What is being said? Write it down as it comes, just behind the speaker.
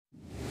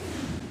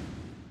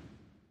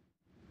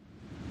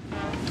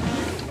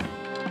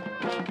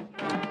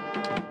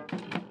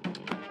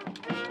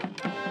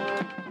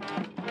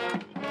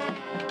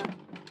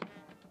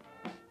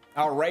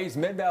Our Rays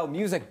Midvale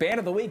Music Band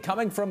of the Week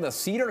coming from the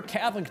Cedar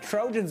Catholic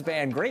Trojans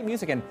Band. Great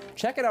music, and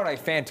check it out, a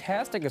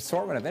fantastic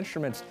assortment of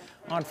instruments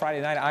on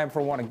Friday night. I am,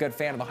 for one, a good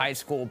fan of the high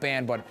school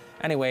band, but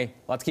anyway,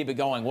 let's keep it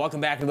going.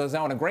 Welcome back to the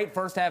Zone. A great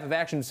first half of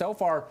action so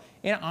far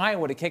in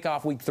Iowa to kick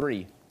off week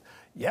 3.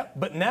 Yep,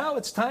 but now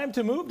it's time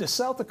to move to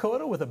South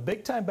Dakota with a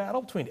big-time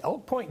battle between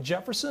Elk Point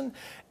Jefferson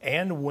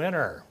and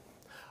Winter.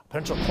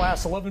 Potential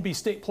Class 11B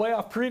state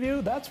playoff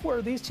preview. That's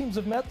where these teams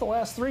have met the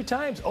last 3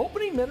 times.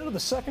 Opening minute of the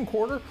second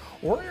quarter,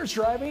 Warriors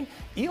driving.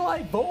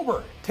 Eli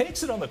Bober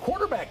takes it on the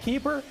quarterback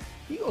keeper.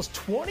 He goes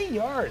 20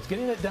 yards,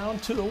 getting it down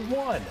to the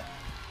 1.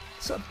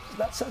 So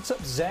that sets up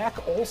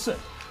Zach Olson,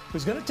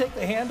 who's going to take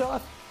the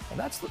handoff,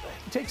 and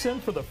he takes in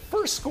for the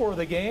first score of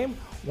the game.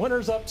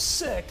 Winter's up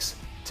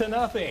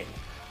 6-0.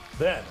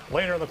 Then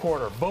later in the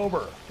quarter,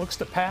 Bober looks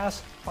to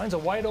pass, finds a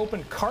wide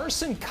open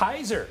Carson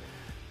Kaiser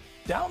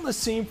down the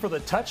seam for the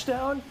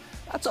touchdown.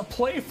 That's a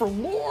play for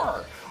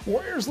lore.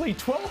 Warriors lead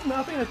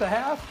 12-0 at the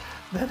half.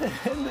 Then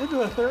into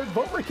the third,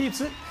 Bober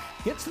keeps it,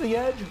 gets to the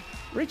edge,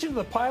 reaching to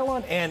the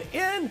pylon and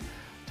in.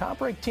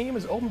 Top-ranked team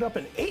has opened up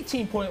an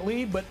 18-point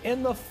lead, but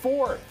in the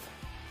fourth,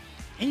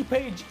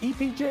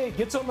 EPJ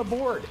gets on the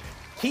board.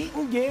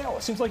 Keaton Gale,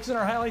 it seems like he's in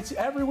our highlights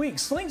every week,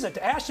 slings it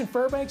to Ashton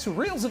Fairbanks, who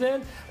reels it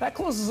in. That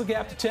closes the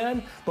gap to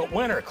 10, but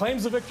Winter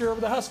claims the victory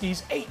over the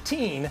Huskies,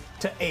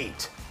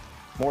 18-8.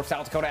 More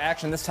South Dakota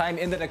action, this time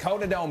in the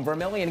Dakota Dome.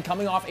 Vermilion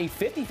coming off a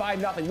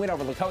 55-0 win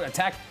over Lakota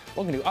Tech,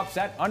 looking to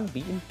upset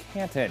unbeaten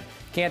Canton.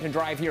 Canton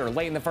drive here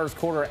late in the first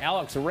quarter.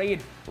 Alex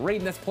Reed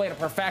reading this play to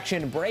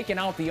perfection, breaking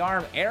out the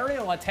arm,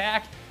 aerial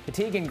attack to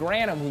Tegan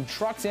Granum, who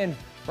trucks in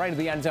right to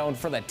the end zone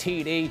for the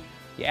TD.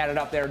 You add it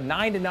up there,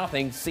 9-0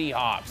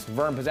 Seahawks.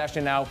 Vern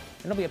possession now.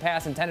 It'll be a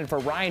pass intended for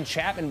Ryan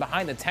Chapman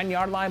behind the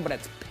 10-yard line, but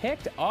it's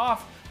picked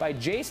off by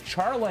Jace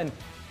Charlin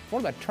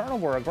for the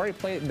turnover. A great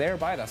play there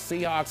by the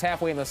Seahawks.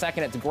 Halfway in the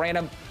second, it's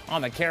Granum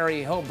on the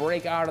carry. He'll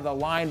break out of the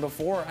line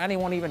before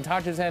anyone even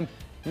touches him.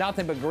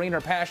 Nothing but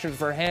greener pastures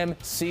for him.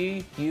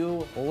 See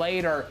you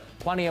later.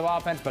 Plenty of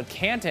offense, but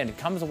Canton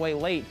comes away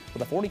late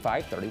with a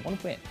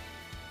 45-31 win.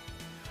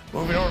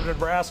 Moving over to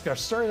Nebraska,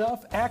 started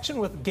off action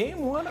with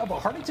game 1 of a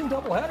Hartington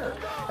doubleheader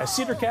as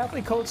Cedar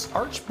Catholic hosts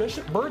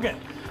Archbishop Bergen.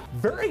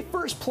 Very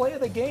first play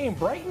of the game,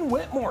 Brighton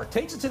Whitmore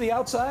takes it to the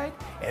outside,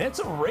 and it's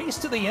a race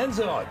to the end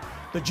zone.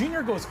 The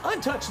junior goes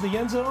untouched to the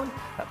end zone.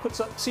 That puts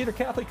up Cedar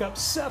Catholic up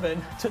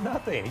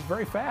 7-0. He's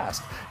very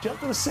fast.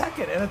 Jump to the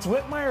second, and it's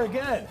Whitmire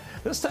again.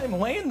 This time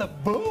laying the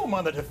boom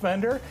on the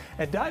defender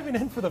and diving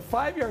in for the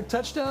 5-yard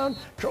touchdown.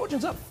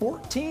 Trojans up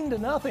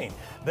 14-0.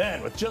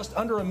 Then, with just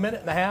under a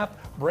minute and a half,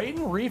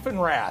 Braden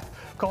Riefenrath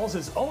calls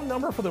his own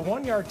number for the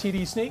 1-yard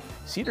TD sneak.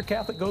 Cedar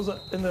Catholic goes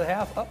up into the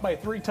half up by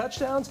 3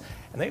 touchdowns,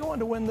 and they go on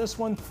to win this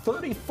one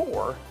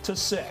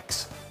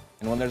 34-6.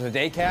 And when there's a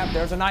day cap,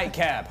 there's a night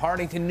cap.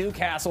 Hartington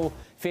Newcastle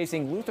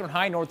facing Lutheran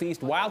High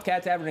Northeast.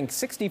 Wildcats averaging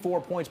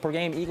 64 points per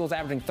game. Eagles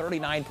averaging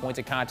 39 points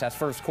a contest.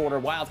 First quarter,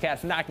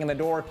 Wildcats knocking on the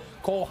door.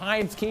 Cole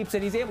Himes keeps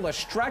it. He's able to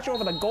stretch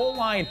over the goal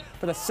line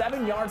for the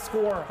 7-yard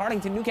score.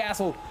 Hartington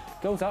Newcastle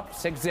goes up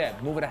 6-0.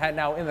 Moving ahead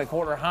now in the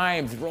quarter,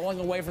 Himes rolling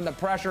away from the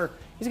pressure.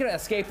 He's going to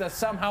escape this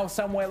somehow,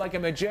 some way, like a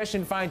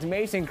magician. Finds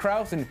Mason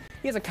Krause, and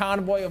he has a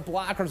convoy of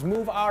blockers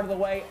move out of the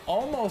way.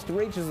 Almost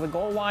reaches the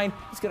goal line.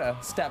 He's going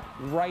to step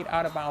right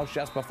out of bounds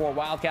just before.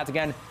 Wildcats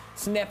again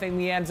sniffing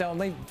the end zone.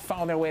 They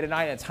found their way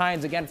tonight. It's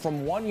Himes again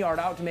from 1 yard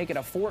out to make it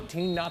a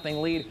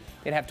 14-0 lead.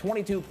 They'd have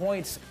 22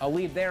 points, a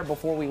lead there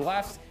before we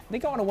left. They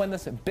go on to win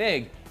this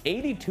big,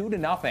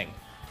 82-0.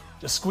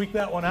 Just squeak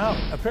that one out.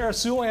 A pair of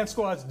Siouxland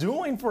squads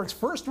dueling for its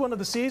first win of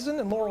the season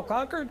in Laurel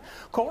Concord.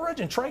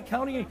 Coleridge and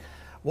Tri-County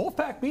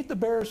Wolfpack beat the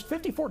Bears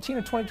 50-14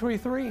 in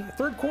 2023.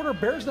 Third quarter,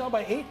 Bears down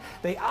by 8.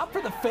 They opt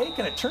for the fake,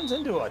 and it turns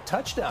into a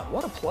touchdown.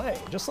 What a play.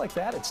 Just like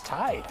that, it's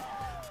tied.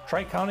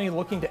 Tri-County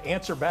looking to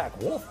answer back.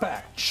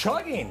 Wolfpack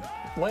chugging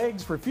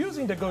legs,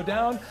 refusing to go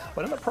down,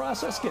 but in the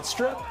process gets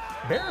stripped.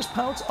 Bears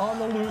pounce on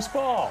the loose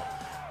ball.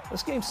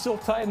 This game's still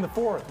tied in the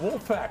fourth.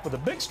 Wolfpack with a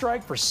big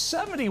strike for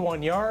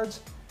 71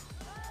 yards.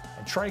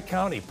 And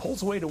Tri-County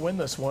pulls away to win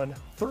this one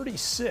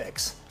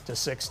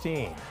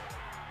 36-16.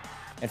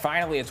 And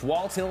finally, it's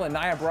Walt Hill and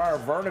Niobrara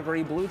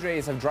Verdigris. Blue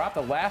Jays have dropped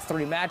the last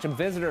 3 matchup.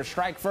 Visitors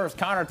strike first.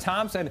 Connor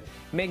Thompson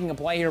making a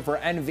play here for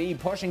NV,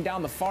 pushing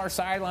down the far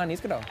sideline. He's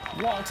going to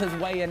waltz his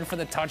way in for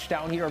the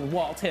touchdown here in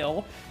Walt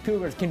Hill.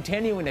 Cougars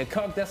continuing to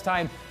cook. This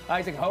time,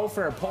 Isaac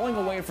Hofer pulling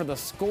away for the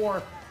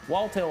score.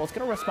 Walt Hill is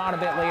going to respond a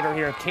bit later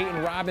here.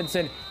 Caden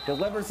Robinson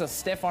delivers a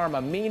stiff arm,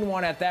 a mean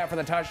one at that for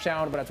the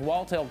touchdown, but it's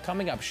Walt Hill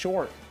coming up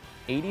short,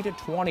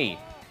 80-20.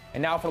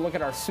 And now for a look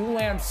at our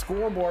Siouxland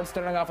scoreboard,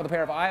 starting off with a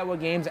pair of Iowa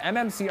games.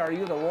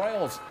 MMCRU, the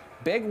Royals,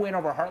 big win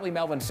over Hartley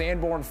Melvin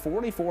Sanborn,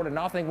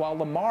 44-0, while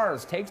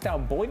Lamar's takes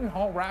down Boyden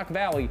Hall Rock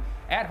Valley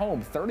at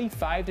home,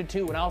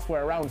 35-2. And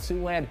elsewhere around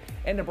Siouxland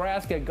and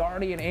Nebraska,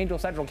 Guardian Angel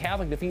Central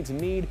Catholic defeats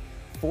Meade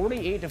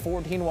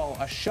 48-14, while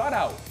a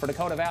shutout for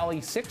Dakota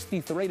Valley,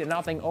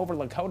 63-0 over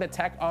Lakota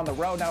Tech on the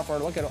road. Now for a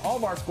look at all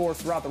of our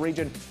scores throughout the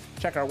region,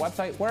 check our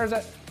website. Where is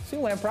it?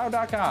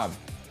 SiouxlandProud.com.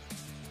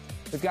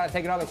 We've got to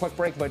take another quick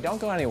break, but don't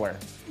go anywhere.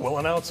 We'll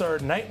announce our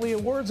nightly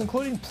awards,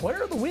 including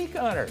Player of the Week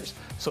honors.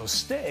 So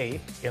stay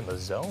in the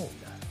zone.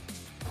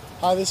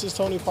 Hi, this is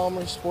Tony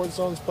Palmer,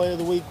 SportsZone's Player of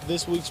the Week.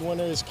 This week's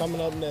winner is coming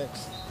up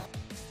next.